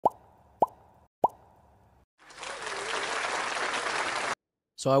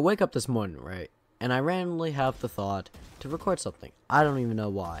So I wake up this morning, right, and I randomly have the thought to record something. I don't even know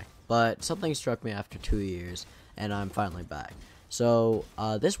why, but something struck me after 2 years, and I'm finally back. So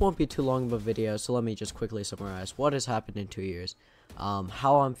this won't be too long of a video, so let me just quickly summarize what has happened in 2 years,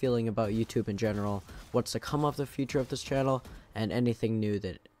 how I'm feeling about YouTube in general, what's to come of the future of this channel, and anything new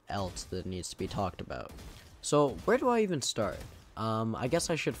else that needs to be talked about. So where do I even start? I guess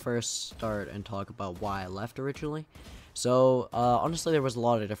I should first start and talk about why I left originally. So honestly, there was a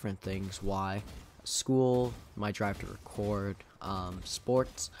lot of different things why. School, my drive to record,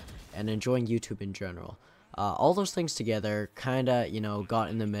 sports, and enjoying YouTube in general. All those things together kinda, got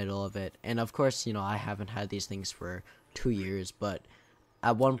in the middle of it. And of course, I haven't had these things for 2 years, but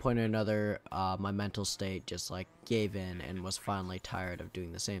at one point or another, my mental state just like gave in and was finally tired of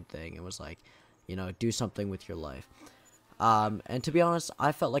doing the same thing. It was like, do something with your life. And to be honest,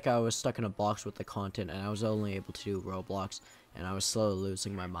 I felt like I was stuck in a box with the content, and I was only able to do Roblox, and I was slowly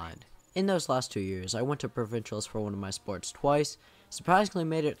losing my mind. In those last 2 years, I went to provincials for one of my sports twice, surprisingly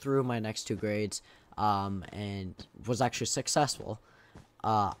made it through my next 2 grades, and was actually successful.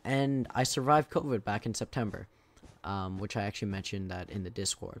 And I survived COVID back in September, which I actually mentioned that in the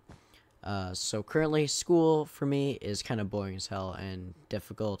Discord. So currently, school for me is kind of boring as hell and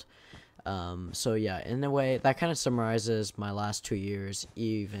difficult. So yeah, in a way, that kind of summarizes my last 2 years,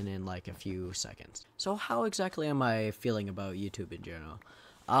 even in like a few seconds. So how exactly am I feeling about YouTube in general?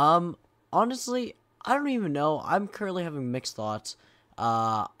 Honestly, I don't even know. I'm currently having mixed thoughts.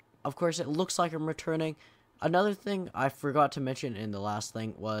 Of course, it looks like I'm returning. Another thing I forgot to mention in the last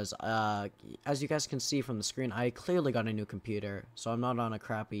thing was, as you guys can see from the screen, I clearly got a new computer, so I'm not on a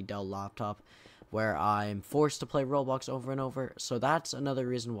crappy Dell laptop where I'm forced to play Roblox over and over, so that's another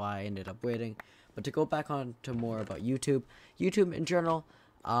reason why I ended up waiting. But to go back on to more about YouTube in general,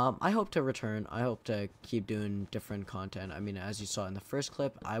 I hope to return. I hope to keep doing different content. I mean, as you saw in the first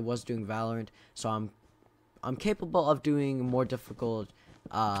clip, I was doing Valorant, so I'm capable of doing more difficult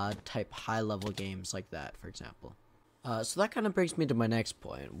type high-level games like that, for example. So that kind of brings me to my next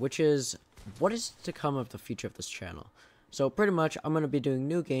point, which is, what is to come of the future of this channel? So pretty much, I'm going to be doing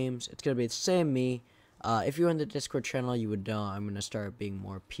new games. It's going to be the same me. If you're in the Discord channel, you would know I'm going to start being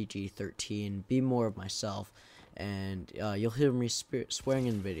more PG-13, be more of myself, and you'll hear me swearing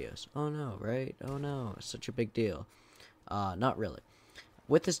in videos. Oh no, right? Oh no, it's such a big deal. Not really.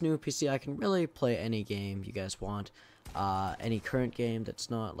 With this new PC, I can really play any game you guys want. Any current game that's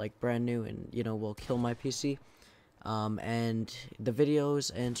not like brand new and, will kill my PC. And the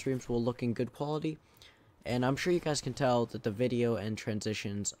videos and streams will look in good quality. And I'm sure you guys can tell that the video and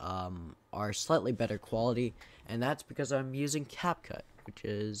transitions are slightly better quality, and that's because I'm using CapCut, which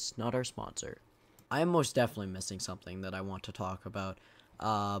is not our sponsor. I am most definitely missing something that I want to talk about,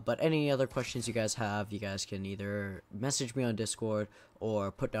 but any other questions you guys have, you guys can either message me on Discord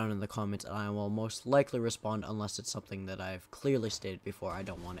or put down in the comments, and I will most likely respond unless it's something that I've clearly stated before I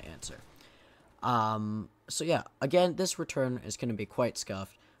don't want to answer. So yeah, again, this return is going to be quite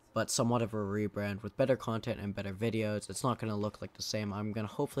scuffed, but somewhat of a rebrand with better content and better videos. It's not going to look like the same. I'm going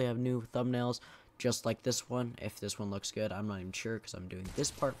to hopefully have new thumbnails just like this one. If this one looks good, I'm not even sure because I'm doing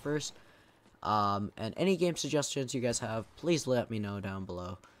this part first. And any game suggestions you guys have, please let me know down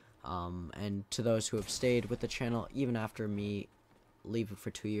below. And to those who have stayed with the channel, even after me leaving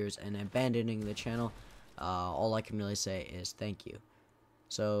for 2 years and abandoning the channel, all I can really say is thank you.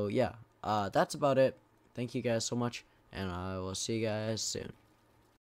 So yeah, that's about it. Thank you guys so much, and I will see you guys soon.